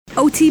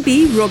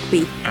OTB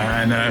Rugby.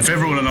 And if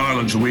everyone in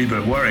Ireland's a wee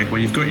bit worried,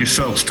 well, you've got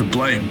yourselves to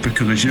blame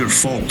because it's your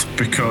fault,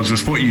 because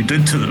it's what you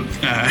did to them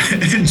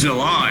in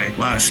July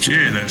last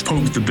year that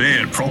poked the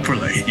bear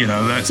properly. You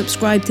know that.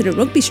 Subscribe to the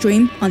rugby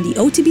stream on the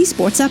OTB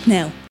Sports app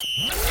now.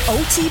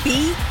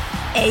 OTB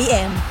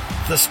AM.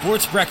 The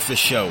Sports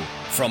Breakfast Show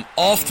from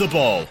Off the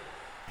Ball.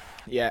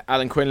 Yeah,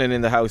 Alan Quinlan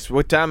in the house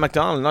with Dan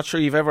McDonald. Not sure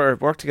you've ever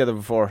worked together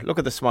before. Look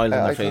at the smile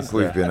on their face.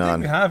 We've been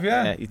on. We have,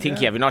 yeah. You think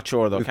you have? You're not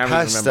sure though. We've Can't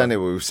really passed remember.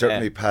 anyway. We've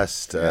certainly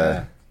passed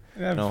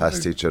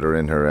passed each other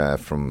in here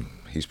from.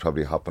 He's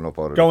probably hopping up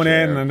out of going the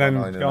chair, in and then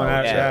going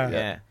out.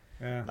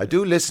 Yeah. I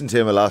do listen to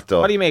him a lot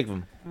though. What do you make of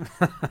him?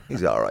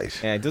 He's alright.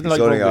 Yeah, he doesn't He's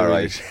like rugby. all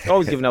Really. right.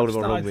 Always giving out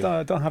about rugby.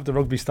 I don't have the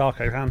rugby stock.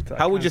 I can't.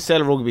 How would you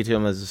sell rugby to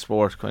him as a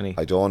sport, Quinny?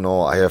 I don't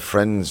know. I have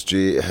friends,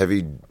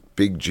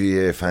 big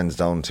GA fans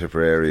down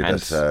Tipperary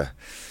that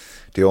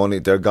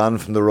they're gone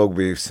from the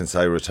rugby since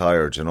I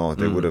retired. You know,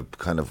 they would have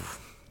kind of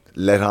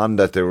let on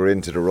that they were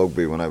into the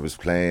rugby when I was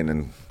playing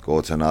and go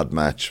to an odd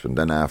match, and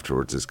then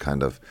afterwards is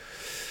kind of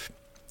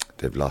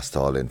they've lost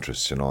all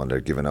interest, you know, and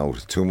they're giving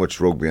out too much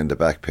rugby on the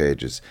back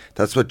pages.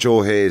 That's what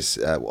Joe Hayes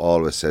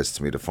always says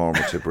to me, the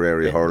former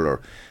Tipperary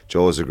hurler.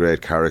 Joe's a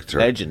great character,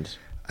 legend,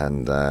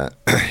 and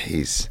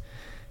he's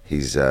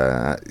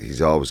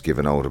always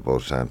given out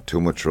about too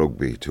much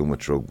rugby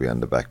on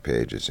the back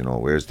pages. You know,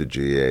 where's the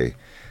GA?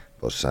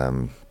 But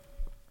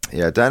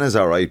Dan is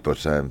all right. But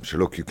sure,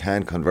 look, you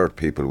can convert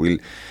people.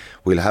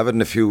 We'll have it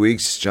in a few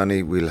weeks,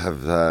 Johnny. We'll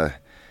have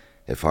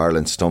if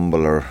Ireland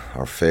stumble or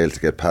fail to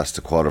get past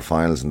the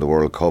quarterfinals in the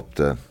World Cup,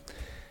 the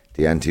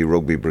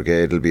anti-rugby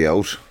brigade will be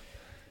out.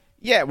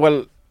 Yeah,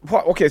 well.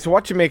 So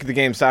what do you make of the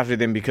game Saturday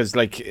then? Because,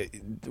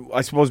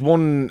 I suppose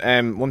one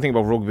thing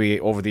about rugby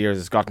over the years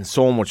has gotten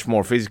so much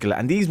more physical,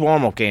 and these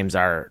warm-up games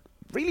are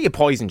really a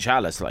poison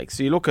chalice.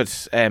 So you look at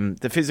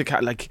the physical,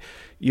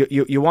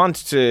 you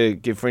want to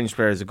give fringe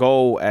players a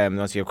go.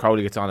 Obviously, if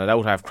Crowley gets on it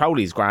out, half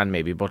Crowley's grand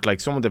maybe, but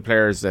some of the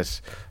players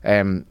that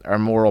are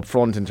more up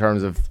front in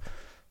terms of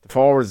the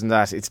forwards and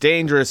that, it's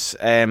dangerous.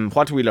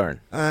 What do we learn?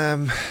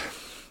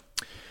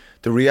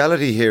 The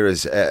reality here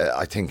is,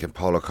 I think, and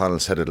Paul O'Connell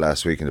said it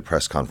last week in the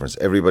press conference,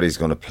 everybody's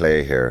going to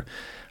play here.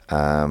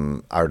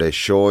 Are they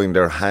showing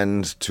their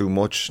hand too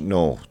much?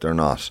 No, they're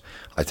not.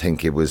 I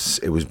think it was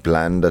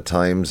bland at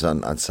times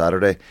on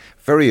Saturday.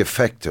 Very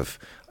effective.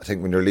 I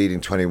think when you're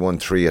leading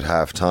 21-3 at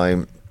half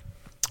time,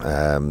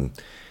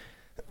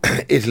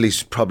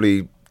 Italy's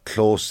probably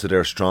close to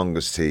their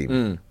strongest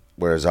team,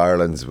 whereas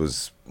Ireland's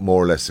was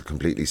more or less a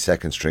completely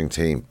second string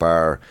team,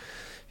 bar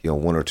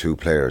one or two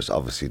players,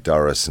 obviously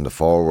Doris in the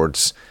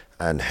forwards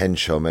and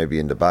Henshaw maybe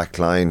in the back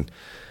line.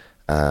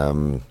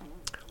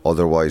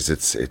 Otherwise,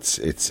 it's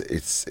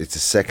a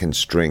second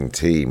string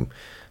team,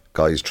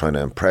 guys trying to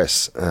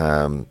impress.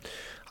 I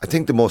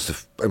think the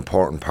most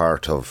important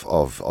part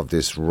of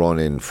this run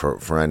in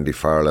for Andy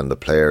Farrell and the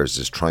players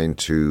is trying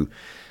to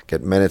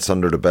get minutes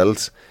under the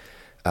belt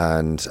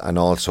and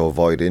also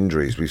avoid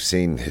injuries. We've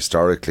seen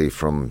historically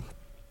from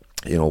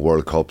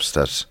World Cups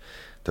that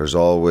there's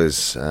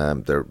always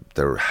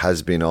there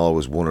has been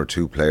always one or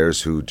two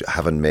players who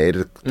haven't made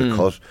the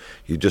cut.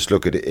 You just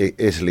look at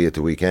Italy at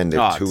the weekend. They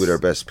have two of their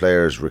best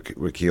players,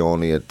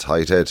 Riccioni at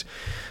tight end.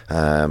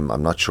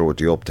 I'm not sure what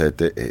the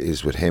update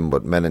is with him,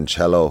 but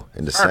Menoncello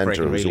in the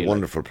centre was a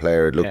wonderful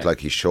player. It looked like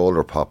his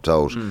shoulder popped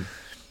out.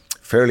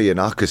 Fairly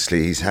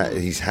innocuously,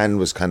 his hand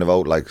was kind of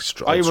out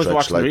I was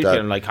watching like the that.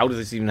 And how does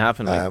this even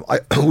happen?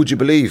 Would you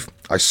believe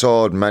I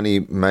saw it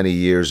many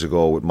years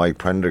ago with Mike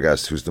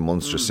Prendergast, who's the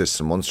Munster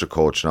assistant Munster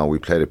coach now. We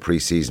played a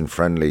pre-season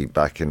friendly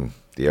back in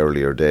the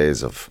earlier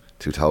days of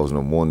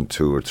 2001,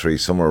 2 or 3,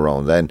 somewhere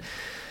around then.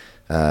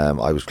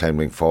 I was playing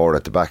wing forward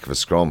at the back of a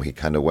scrum. He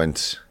kind of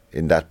went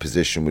in that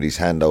position with his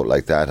hand out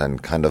like that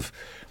and kind of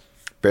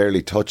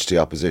barely touched the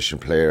opposition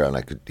player,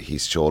 and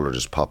his shoulder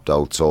just popped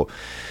out. So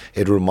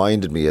it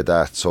reminded me of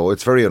that. So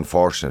it's very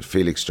unfortunate.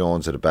 Felix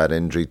Jones had a bad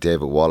injury,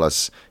 David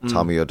Wallace,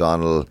 Tommy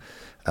O'Donnell,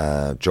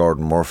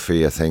 Jordan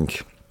Murphy, I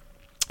think,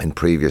 in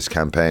previous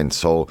campaigns.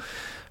 So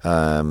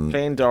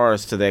playing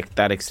Doris to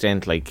that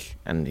extent,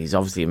 and he's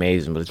obviously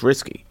amazing, but it's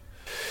risky.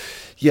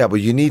 Yeah,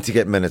 but you need to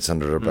get minutes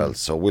under their belt.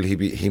 So will he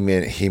be?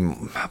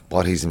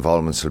 What his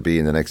involvements will be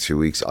in the next few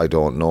weeks, I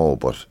don't know.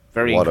 But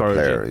very what a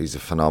player! He's a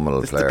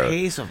phenomenal player. The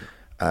pace of him.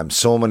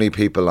 So many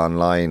people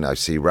online, I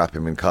see wrap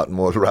him in cotton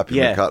wool.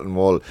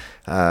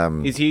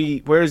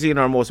 Where is he in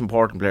our most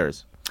important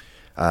players?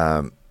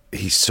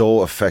 He's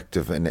so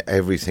effective in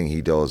everything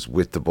he does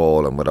with the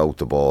ball and without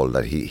the ball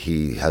that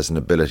he has an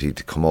ability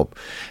to come up.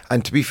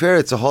 And to be fair,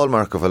 it's a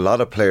hallmark of a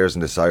lot of players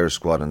in this Irish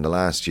squad in the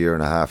last year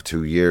and a half,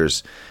 2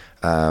 years.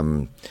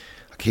 I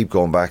keep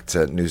going back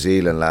to New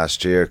Zealand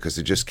last year because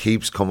it just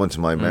keeps coming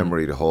to my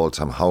memory the whole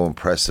time how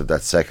impressive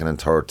that second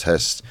and third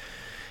test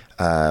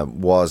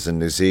was in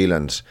New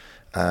Zealand.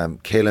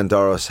 Caelan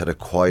Doris had a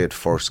quiet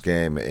first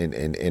game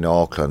in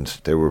Auckland.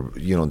 They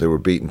were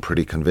beaten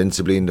pretty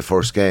convincingly in the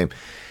first game.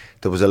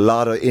 There was a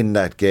lot in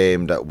that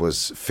game that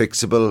was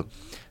fixable.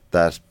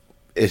 That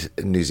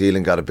New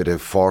Zealand got a bit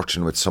of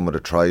fortune with some of the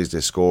tries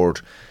they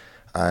scored.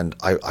 And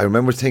I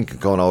remember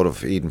going out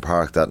of Eden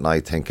Park that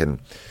night thinking,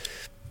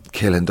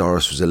 Quinlan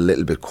Doris was a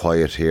little bit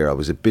quiet here. I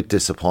was a bit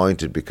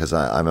disappointed because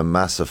I'm a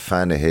massive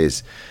fan of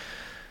his.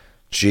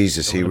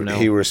 Jesus, he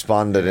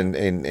responded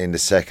in the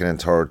second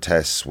and third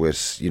tests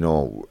with,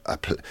 and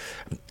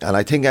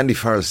I think Andy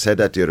Farrell said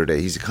that the other day.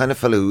 He's the kind of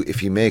fellow who, if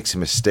he makes a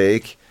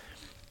mistake,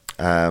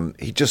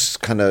 he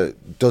just kind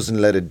of doesn't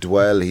let it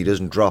dwell. He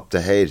doesn't drop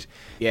the head.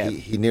 Yeah.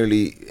 He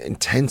nearly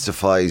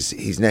intensifies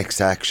his next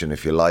action,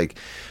 if you like.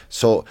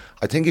 So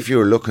I think if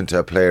you're looking to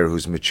a player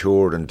who's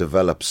matured and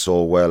developed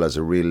so well as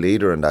a real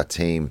leader in that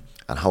team,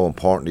 and how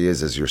important he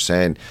is, as you're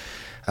saying,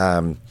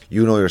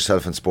 you know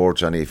yourself in sport,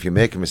 Johnny, if you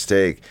make a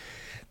mistake,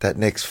 that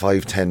next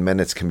 5-10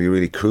 minutes can be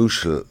really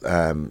crucial.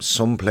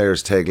 Some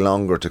players take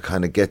longer to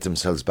kind of get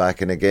themselves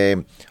back in a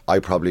game. I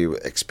probably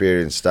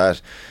experienced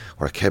that,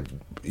 where I kept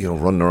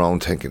running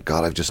around thinking,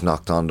 God, I've just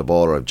knocked on the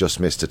ball, or I've just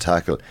missed a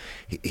tackle.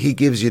 He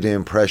gives you the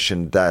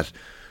impression that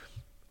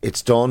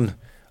it's done.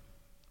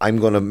 I'm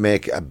going to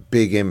make a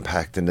big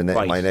impact in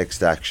my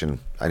next action.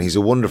 And he's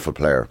a wonderful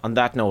player. On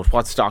that note,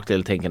 what's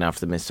Stockdale thinking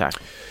after the missed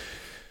tackle?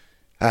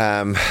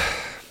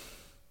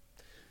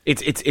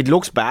 It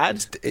looks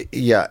bad.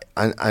 Yeah,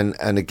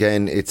 and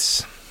again,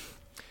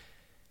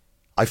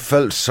 I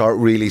felt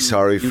really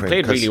sorry for him. He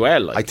played really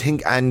well. I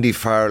think Andy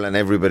Farrell and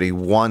everybody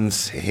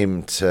wants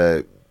him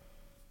to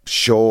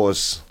show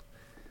us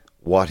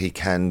what he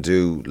can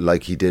do,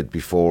 like he did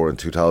before in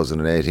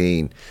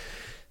 2018.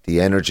 The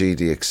energy,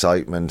 the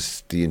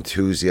excitement, the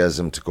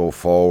enthusiasm to go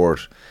forward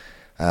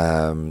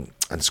and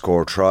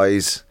score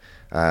tries.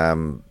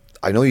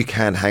 I know you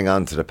can't hang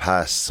on to the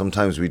past.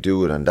 Sometimes we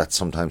do it, and that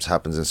sometimes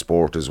happens in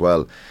sport as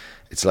well.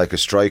 It's like a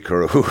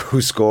striker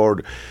who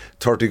scored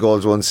 30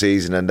 goals one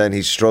season, and then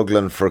he's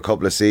struggling for a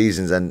couple of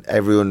seasons, and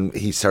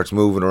he starts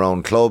moving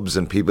around clubs,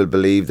 and people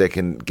believe they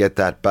can get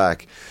that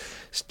back.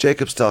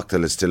 Jacob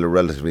Stockdale is still a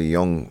relatively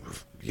young,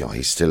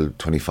 he's still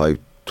 25,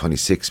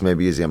 26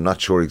 maybe, is he? I'm not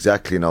sure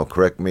exactly now,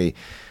 correct me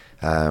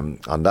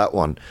on that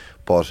one,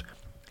 but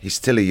he's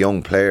still a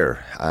young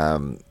player.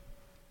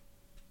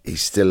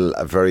 He's still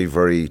a very,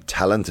 very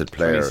talented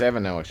player.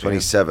 27 now, actually.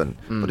 27.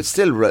 But it's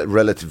still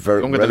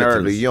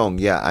relatively young,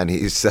 yeah. And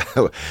he's,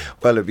 well,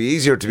 it'd be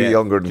easier to be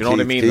younger than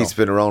Keith. Keith's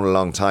been around a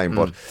long time.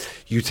 But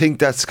you think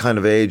that's kind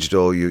of age,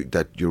 though,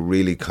 that you're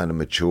really kind of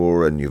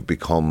mature and you've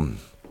become,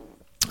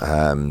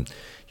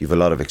 you've a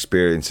lot of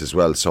experience as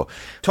well. So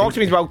talk to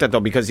me about that, though,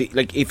 because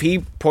if he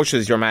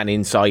pushes your man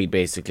inside,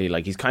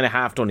 basically, he's kind of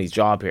half done his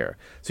job here.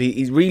 So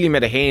he's really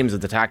made a hames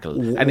of the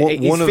tackle. And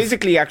he's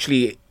physically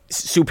actually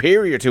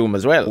superior to him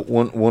as well.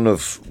 One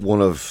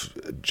of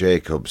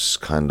Jacob's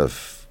kind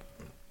of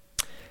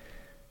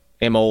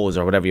MOs,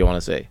 or whatever you want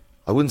to say,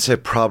 I wouldn't say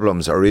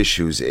problems or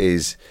issues,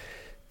 is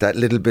that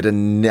little bit of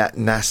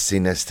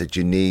nastiness that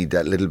you need,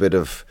 that little bit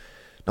of...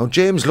 Now,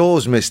 James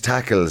Lowe's missed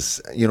tackles,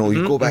 you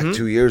go back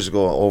 2 years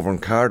ago over in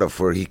Cardiff,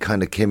 where he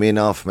kind of came in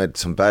off, made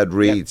some bad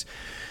reads,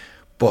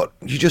 but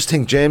you just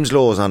think James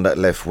Lowe's on that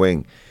left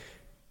wing,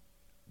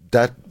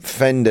 that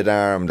fended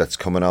arm that's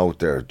coming out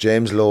there,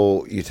 James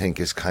Lowe, you think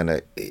is kind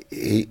of,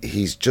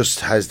 he's just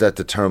has that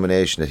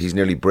determination that he's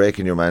nearly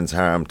breaking your man's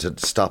arm to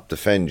stop the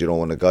fend,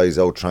 when a guy's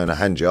out trying to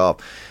hand you off.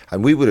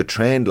 And we would have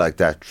trained like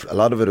that. A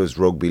lot of it was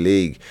rugby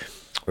league,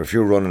 where if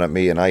you're running at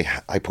me and I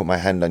put my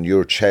hand on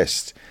your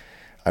chest.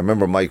 I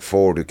remember Mike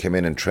Ford, who came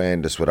in and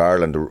trained us with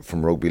Ireland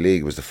from rugby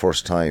league, it was the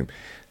first time.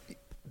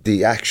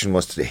 The action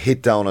was to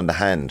hit down on the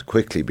hand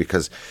quickly,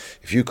 because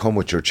if you come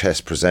with your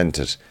chest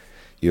presented,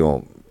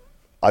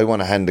 I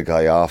want to hand the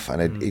guy off,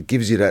 and it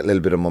gives you that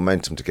little bit of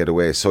momentum to get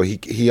away. So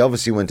he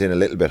obviously went in a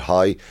little bit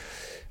high.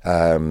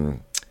 The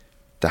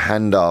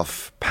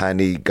handoff,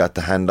 Panny got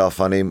the handoff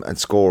on him and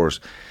scores.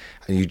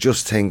 And you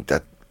just think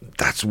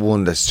that's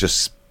one that's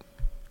just...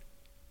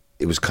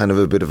 It was kind of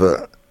a bit of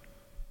a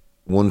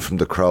one from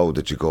the crowd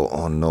that you go,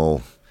 oh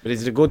no. But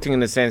is it a good thing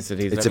in the sense that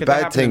he's... It's a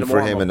bad thing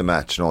for him in the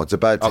match. No, it's a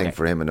bad thing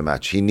for him in the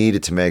match. He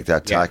needed to make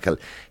that tackle.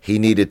 He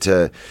needed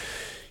to...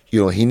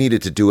 he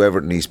needed to do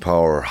everything in his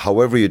power,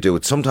 however you do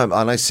it. Sometimes,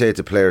 and I say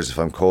to players if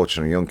I'm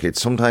coaching a young kid,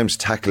 sometimes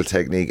tackle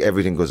technique,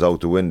 everything goes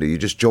out the window. You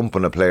just jump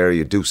on a player,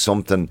 you do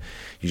something,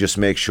 you just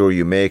make sure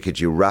you make it,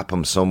 you wrap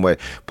him some way.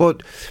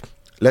 But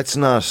let's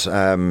not...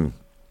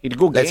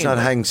 let's not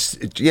hang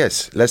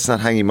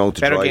him out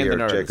to dry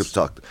here, Jacob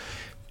Stockdale.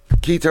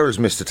 Keith Earls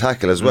missed a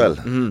tackle as well,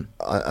 and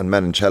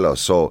Menoncello.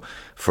 So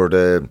for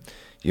the,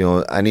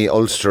 any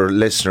Ulster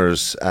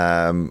listeners...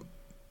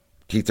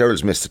 Keith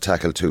Earls missed a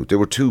tackle too. There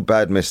were two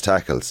bad missed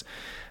tackles.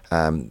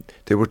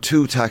 There were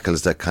two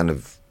tackles that kind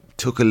of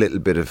took a little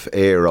bit of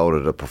air out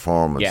of the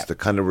performance. The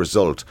kind of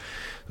result.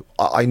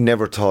 I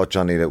never thought,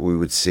 Johnny, that we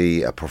would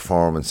see a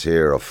performance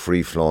here of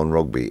free-flowing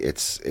rugby.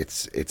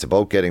 It's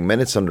about getting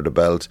minutes under the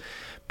belt,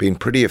 being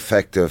pretty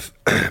effective,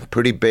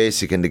 pretty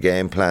basic in the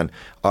game plan.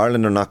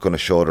 Ireland are not going to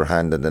show their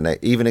hand in the net,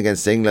 even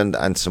against England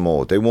and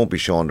Samoa. They won't be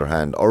showing their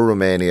hand, or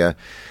Romania.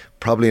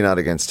 Probably not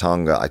against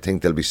Tonga. I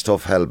think there'll be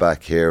stuff held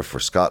back here for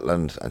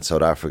Scotland and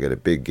South Africa, the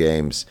big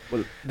games.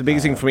 Well, the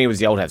biggest thing for me was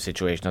the out-half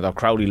situation. I thought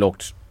Crowley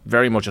looked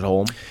very much at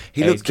home.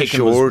 He looked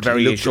assured.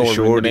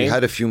 He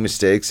had a few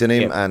mistakes in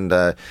him,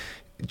 and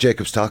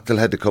Jacob Stockdale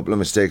had a couple of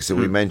mistakes that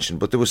we mentioned,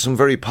 but there was some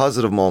very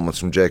positive moments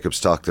from Jacob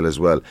Stockdale as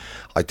well.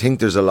 I think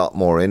there's a lot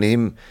more in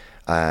him.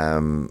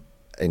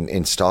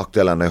 In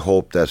Stockdale, and I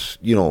hope that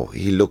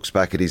he looks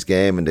back at his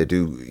game and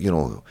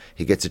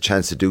he gets a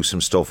chance to do some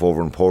stuff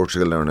over in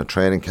Portugal. They're in a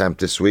training camp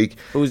this week.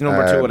 Who's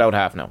number 2 without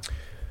half now?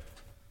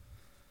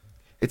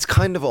 It's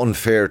kind of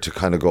unfair to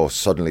kind of go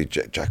suddenly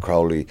Jack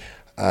Crowley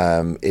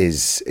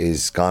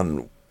is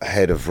gone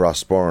ahead of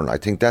Ross Byrne. I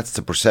think that's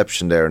the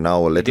perception there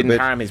now a little bit. It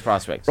didn't harm his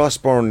prospects. Ross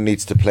Byrne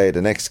needs to play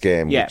the next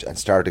game and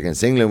start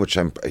against England, which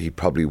he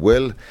probably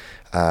will.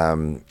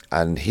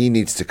 And he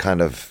needs to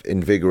kind of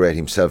invigorate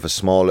himself a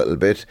small little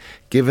bit.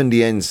 Given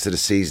the ends to the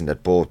season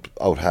that both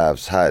out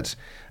halves had,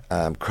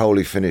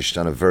 Crowley finished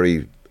on a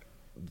very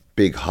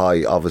big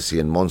high, obviously,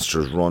 in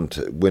Munster's run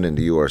to winning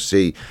the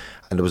URC,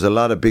 and there was a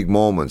lot of big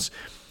moments.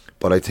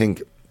 But I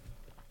think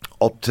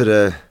up to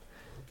the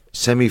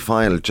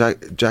semi-final,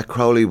 Jack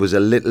Crowley was a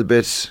little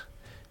bit.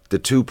 The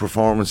 2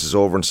 performances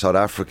over in South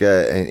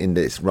Africa in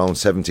this round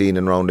 17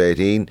 and round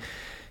 18,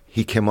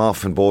 he came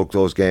off in both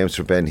those games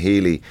for Ben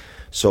Healy.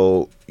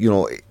 So,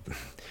 you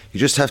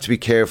just have to be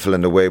careful in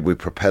the way we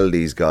propel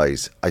these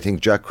guys. I think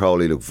Jack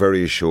Crowley looked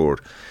very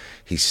assured.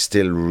 He's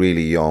still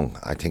really young.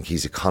 I think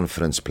he's a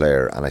confidence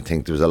player, and I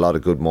think there was a lot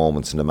of good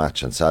moments in the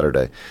match on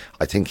Saturday.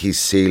 I think his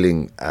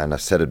ceiling, and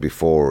I've said it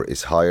before,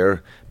 is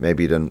higher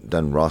maybe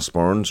than Ross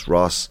Byrne's.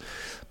 Ross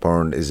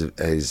Byrne is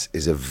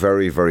a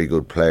very, very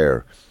good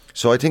player.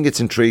 So I think it's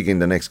intriguing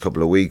the next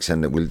couple of weeks,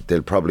 and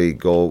they'll probably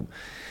go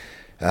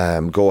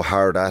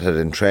hard at it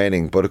in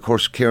training. But of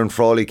course, Kieran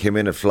Frawley came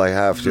in at fly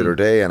half the other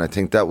day, and I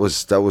think that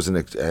was an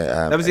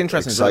interesting,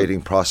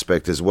 exciting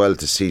prospect as well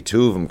to see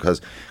 2 of them,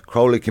 because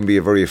Crowley can be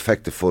a very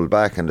effective full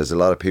back, and there's a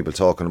lot of people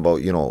talking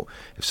about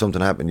if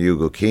something happened to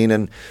Hugo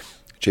Keenan.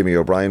 Jimmy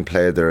O'Brien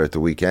played there at the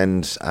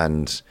weekend,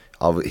 and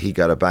he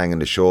got a bang in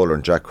the shoulder,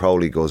 and Jack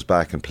Crowley goes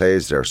back and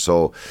plays there.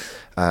 So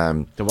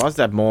there was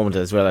that moment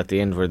as well at the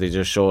end where they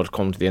just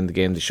come to the end of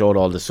the game, they showed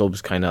all the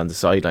subs kind of on the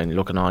sideline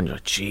looking on. You're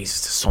like,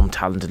 Jesus, there's some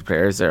talented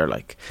players there.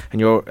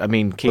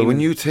 Keegan, but when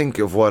you think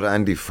of what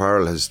Andy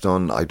Farrell has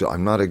done,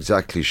 I'm not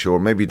exactly sure.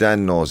 Maybe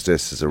Dan knows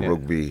this as a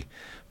rugby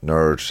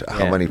nerd.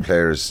 How many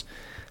players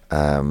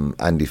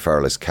Andy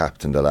Farrell has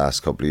capped in the last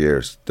couple of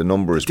years? The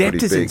number is pretty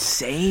big. Depth is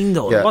insane,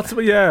 though. I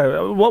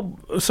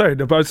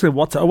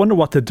wonder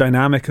what the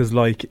dynamic is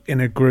like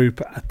in a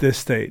group at this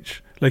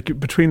stage.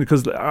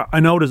 Because I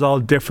know there's all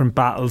different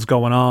battles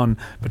going on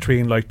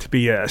between to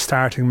be a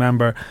starting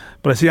member,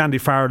 but I see Andy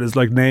Farrell is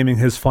naming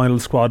his final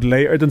squad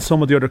later than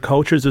some of the other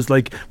coaches. There's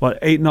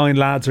 8-9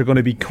 lads are going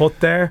to be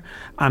cut there,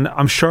 and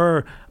I'm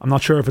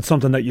not sure if it's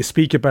something that you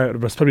speak about,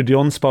 but it's probably the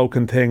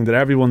unspoken thing that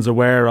everyone's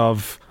aware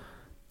of.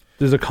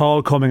 There's a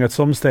call coming at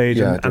some stage,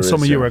 and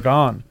some of you are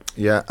gone.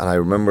 Yeah, and I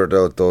remember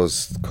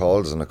those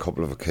calls on a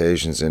couple of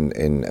occasions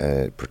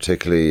in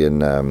particularly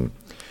in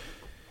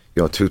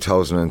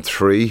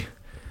 2003.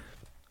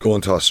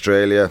 Going to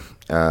Australia,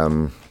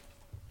 the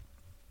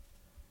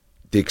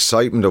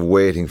excitement of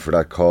waiting for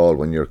that call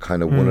when you're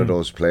kind of one of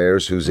those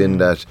players who's in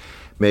that,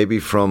 maybe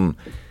from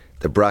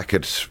the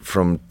bracket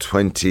from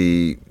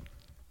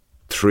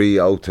 23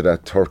 out to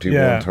that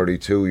 31,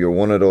 32, you're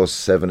one of those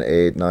 7,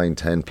 8, 9,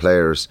 10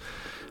 players.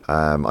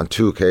 On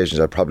 2 occasions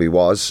I probably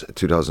was.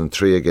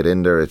 2003 I get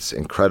in there, it's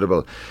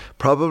incredible.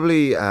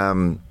 Probably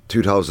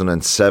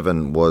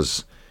 2007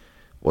 was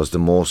the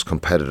most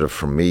competitive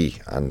for me,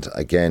 and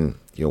again,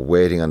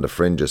 waiting on the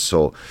fringes.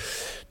 So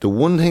the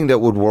one thing that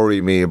would worry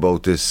me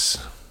about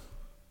this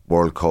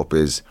World Cup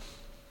is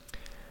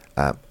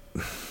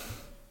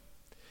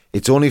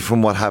it's only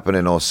from what happened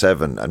in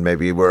 2007, and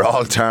maybe we're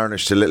all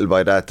tarnished a little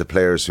by that, the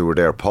players who were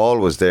there. Paul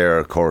was there,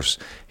 of course,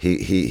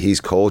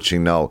 he's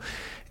coaching now.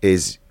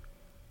 Is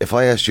if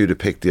I asked you to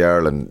pick the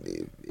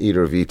Ireland,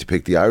 either of you to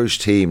pick the Irish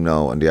team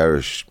now and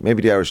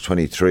maybe the Irish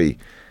 23,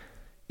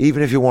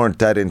 even if you weren't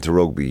that into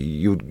rugby,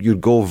 you'd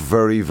go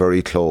very,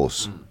 very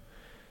close.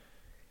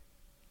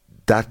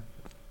 That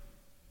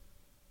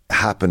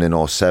happened in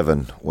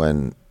 2007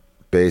 when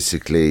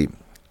basically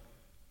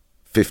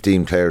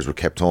 15 players were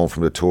kept home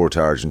from the tour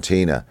to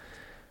Argentina.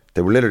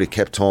 They were literally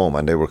kept home,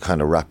 and they were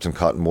kind of wrapped in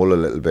cotton wool a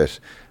little bit.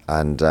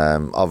 And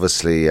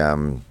obviously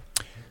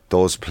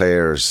those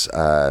players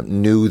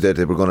knew that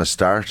they were going to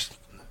start.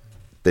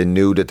 They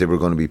knew that they were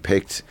going to be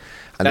picked.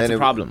 And that's a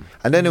problem.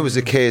 And then it was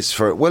a case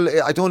for,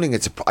 I don't think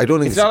it's a problem. I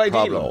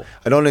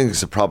don't think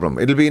it's a problem.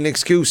 It'll be an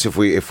excuse if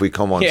we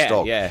come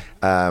unstuck. Yeah.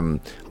 I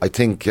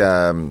think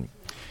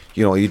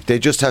they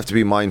just have to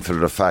be mindful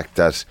of the fact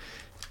that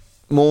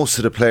most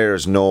of the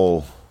players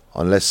know,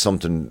 unless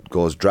something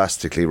goes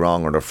drastically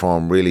wrong or their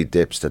form really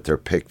dips, that they're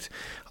picked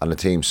on the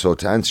team. So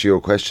to answer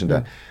your question,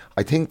 Dan,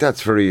 I think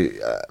that's very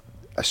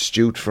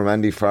astute from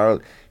Andy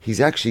Farrell. He's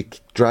actually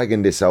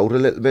dragging this out a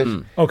little bit.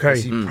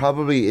 Okay. He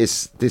probably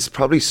is. This is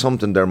probably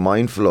something they're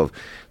mindful of,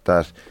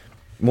 that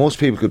most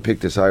people could pick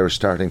this Irish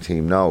starting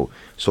team now.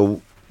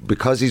 So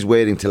because he's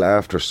waiting till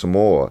after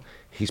Samoa,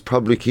 he's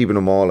probably keeping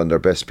them all on their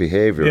best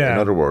behaviour. Yeah. In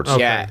other words,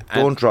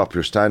 don't drop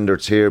your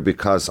standards here,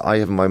 because I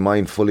haven't my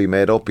mind fully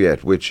made up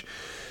yet. Which,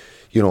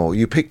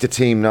 you pick the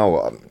team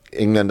now.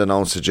 England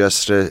announced it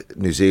yesterday,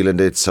 New Zealand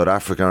did, South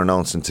Africa are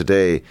announcing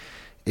today.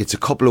 It's a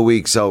couple of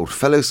weeks out.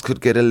 Fellas could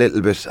get a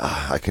little bit.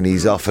 I can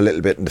ease off a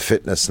little bit in the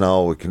fitness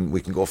now. We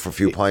can go for a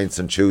few pints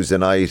on Tuesday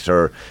night,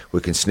 or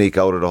we can sneak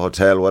out of the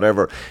hotel,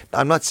 whatever.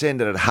 I'm not saying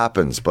that it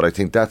happens, but I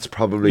think that's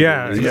probably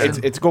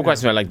It's a good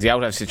question. Like the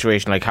out-of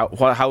situation, like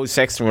how is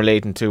Sexton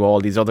relating to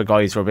all these other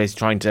guys who are basically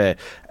trying to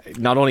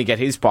not only get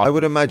his spot. I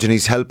would imagine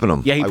he's helping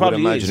him. Yeah, he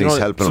probably is. He's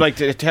helping him. Like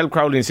to help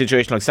Crowley in a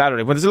situation like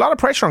Saturday, but there's a lot of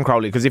pressure on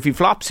Crowley, because if he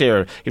flops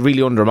here, it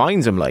really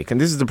undermines him. Like,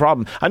 and this is the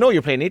problem. I know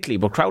you're playing Italy,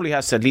 but Crowley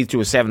has to at least do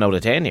a 7 out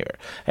of 10 here.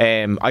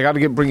 I got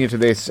to bring you to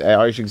this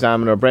Irish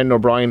Examiner, Brendan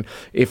O'Brien.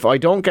 If I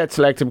don't get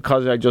selected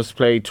because I just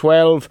played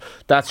 12,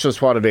 that's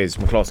just what it is.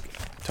 McCluskey,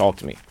 talk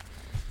to me.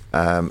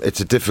 It's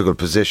a difficult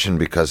position,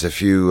 because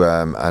if you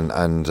I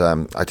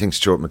think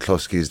Stuart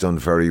McCluskey has done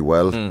very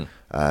well.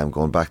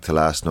 Going back to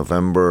last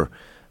November,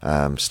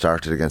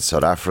 started against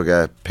South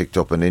Africa, picked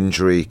up an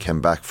injury,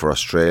 came back for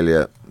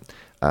Australia.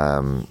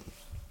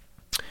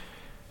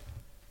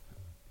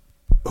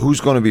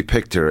 Who's going to be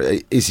picked here?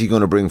 Is he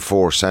going to bring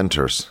 4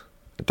 centres?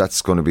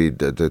 That's going to be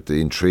the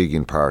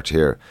intriguing part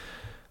here.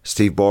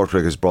 Steve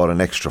Borthwick has brought an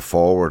extra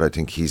forward. I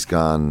think he's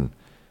gone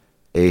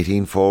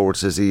 18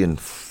 forwards, is he? And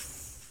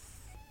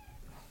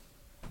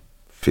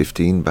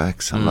 15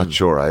 backs. I'm not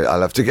sure.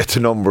 I'll have to get the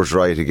numbers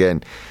right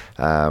again.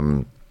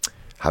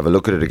 Have a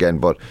look at it again.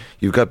 But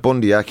you've got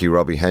Bundy Aki,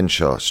 Robbie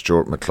Henshaw,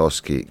 Stuart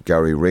McCluskey,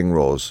 Gary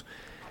Ringrose.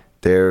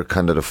 They're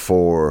kind of the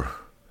 4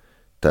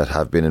 that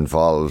have been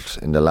involved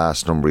in the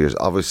last number of years.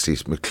 Obviously,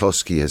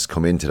 McCluskey has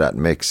come into that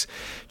mix.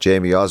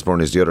 Jamie Osborne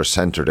is the other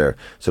centre there.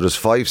 So there's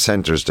 5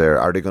 centres there.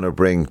 Are they going to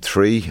bring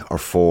 3 or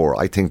 4?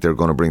 I think they're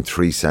going to bring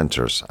 3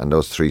 centres. And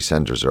those 3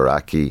 centres are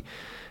Aki,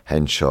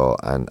 Henshaw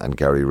and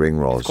Gary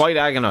Ringrose. It's quite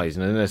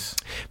agonising, isn't it?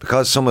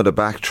 Because some of the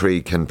back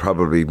 3 can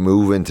probably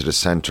move into the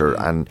centre,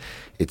 and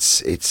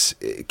it's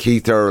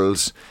Keith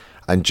Earls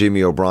and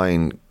Jimmy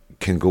O'Brien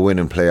can go in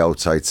and play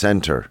outside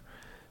centre.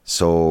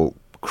 So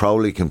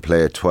Crowley can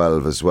play at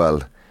 12 as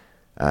well.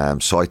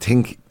 So I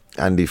think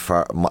Andy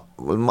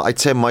I'd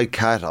say Mike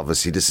Catt,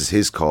 obviously this is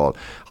his call.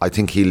 I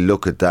think he'll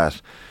look at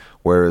that.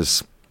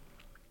 Whereas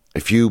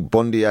if you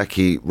Bundy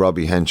Aki,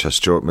 Robbie Henshaw,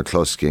 Stuart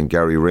McCluskey and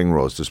Gary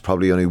Ringrose, there's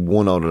probably only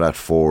one out of that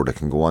 4 that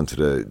can go on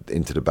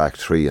into the back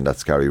 3, and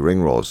that's Gary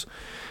Ringrose.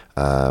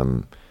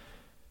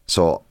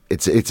 So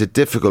it's a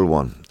difficult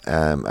one,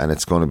 and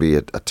it's going to be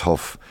a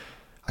tough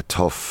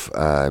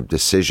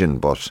decision,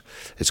 but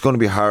it's going to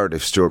be hard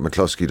if Stuart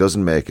McCluskey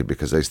doesn't make it,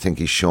 because I think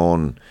he's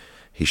shown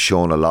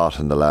a lot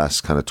in the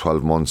last kind of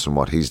 12 months and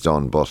what he's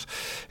done. But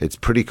it's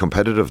pretty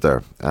competitive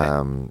there,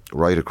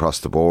 right across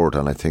the board,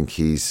 and I think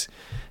he's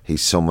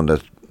someone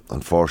that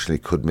unfortunately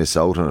could miss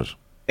out on it.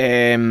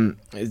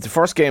 The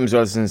first game as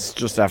well since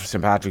just after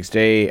St Patrick's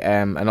Day,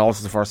 and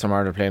also the first time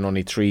Ireland are playing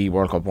only 3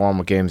 World Cup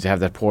warm-up games. They have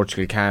that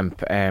Portugal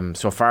camp,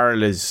 so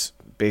Farrell is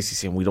basically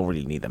saying we don't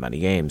really need that many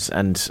games,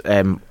 and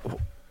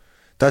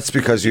that's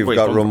because you've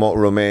got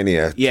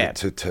Romania. Yeah.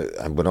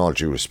 And with all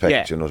due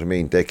respect, you know what I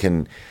mean. They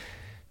can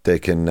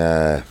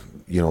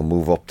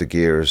move up the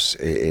gears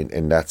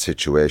in that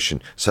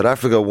situation. South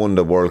Africa won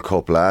the World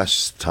Cup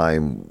last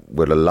time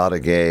with a lot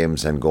of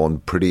games and going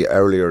pretty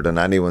earlier than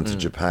anyone to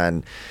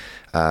Japan.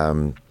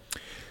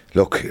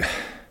 Look,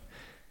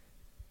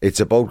 it's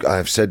about.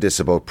 I've said this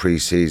about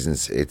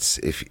pre-seasons. It's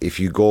if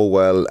you go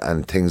well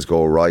and things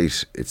go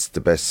right, it's the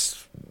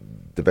best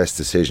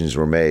decisions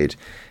were made.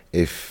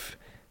 If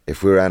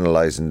we're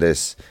analysing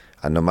this,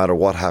 and no matter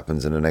what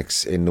happens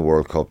in the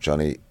World Cup,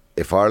 Johnny,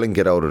 if Ireland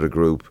get out of the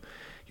group,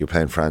 you're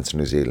playing France and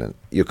New Zealand.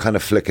 You're kind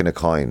of flicking a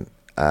coin.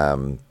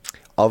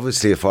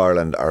 Obviously, if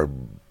Ireland are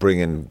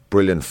bringing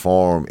brilliant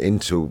form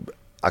into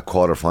a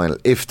quarter-final,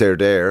 if they're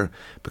there,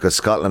 because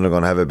Scotland are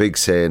going to have a big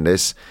say in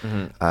this,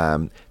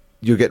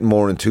 you're getting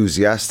more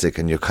enthusiastic,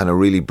 and you're kind of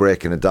really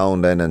breaking it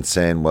down then and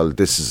saying, well,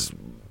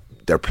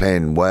 they're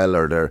playing well,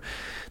 or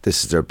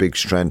this is their big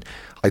strength.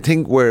 I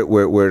think where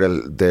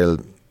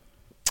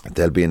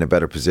they'll be in a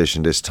better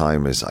position this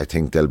time is I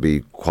think they'll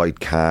be quite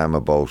calm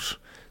about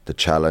the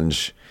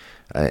challenge,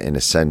 in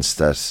a sense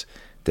that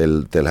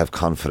they'll have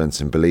confidence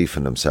and belief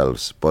in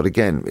themselves. But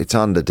again, it's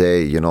on the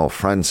day.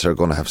 France are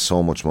going to have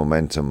so much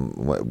momentum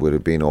with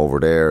it being over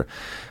there.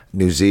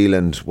 New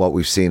Zealand, what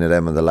we've seen of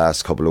them in the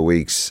last couple of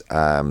weeks,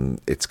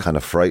 it's kind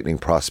of frightening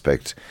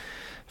prospect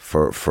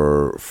for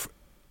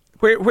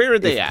where are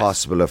they if at?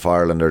 Possible if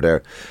Ireland are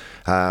there.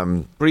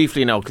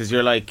 Briefly now, because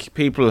you're like,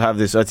 people have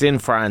this, it's in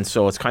France,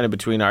 so it's kind of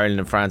between Ireland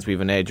and France. We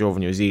have an edge over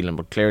New Zealand,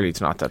 but clearly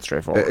it's not that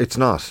straightforward. It's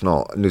not,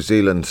 no. New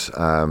Zealand,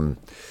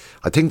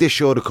 I think they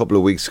showed a couple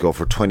of weeks ago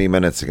for 20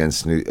 minutes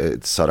against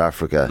South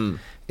Africa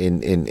in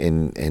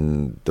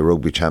the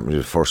Rugby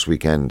Championship first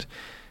weekend.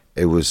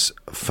 It was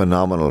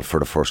phenomenal for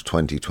the first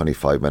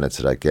 20-25 minutes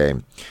of that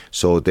game.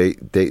 So they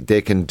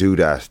can do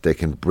that. They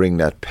can bring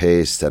that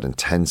pace, that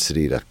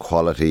intensity, that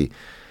quality.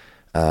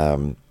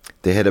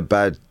 They had a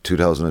bad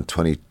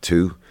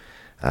 2022.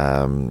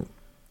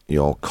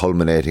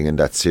 culminating in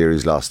that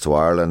series loss to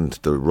Ireland.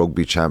 The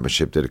Rugby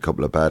Championship did a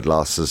couple of bad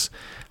losses,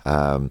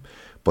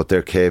 but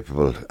they're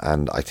capable,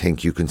 and I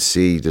think you can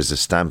see there's a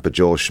stamp of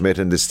Joe Schmidt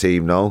in this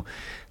team now.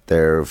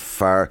 They're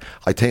far,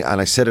 I think,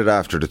 and I said it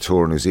after the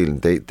tour in New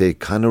Zealand, they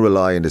kind of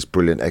rely on this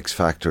brilliant X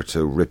factor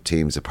to rip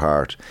teams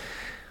apart.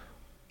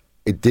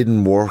 It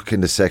didn't work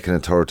in the second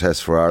and third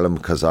test for Ireland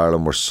because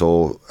Ireland were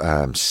so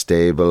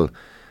stable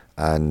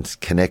and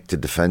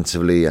connected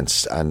defensively and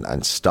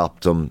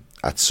stopped them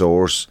at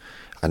source,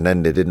 and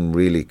then they didn't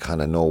really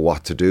kind of know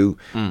what to do.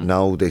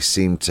 Now they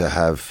seem to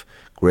have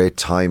great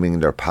timing in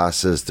their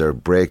passes. Their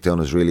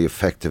breakdown is really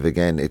effective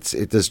again.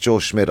 There's Joe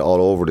Schmidt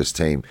all over this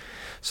team.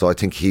 So I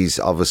think he's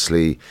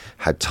obviously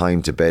had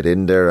time to bed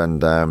in there,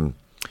 and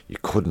you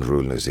couldn't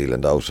rule New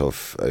Zealand out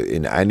of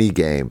in any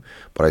game,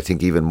 but I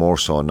think even more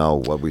so now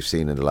what we've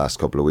seen in the last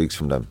couple of weeks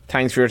from them.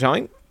 Thanks for your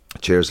time.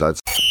 Cheers,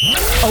 lads.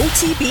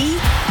 OTB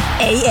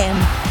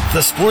AM.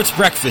 The Sports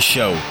Breakfast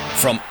Show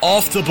from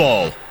Off the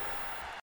Ball.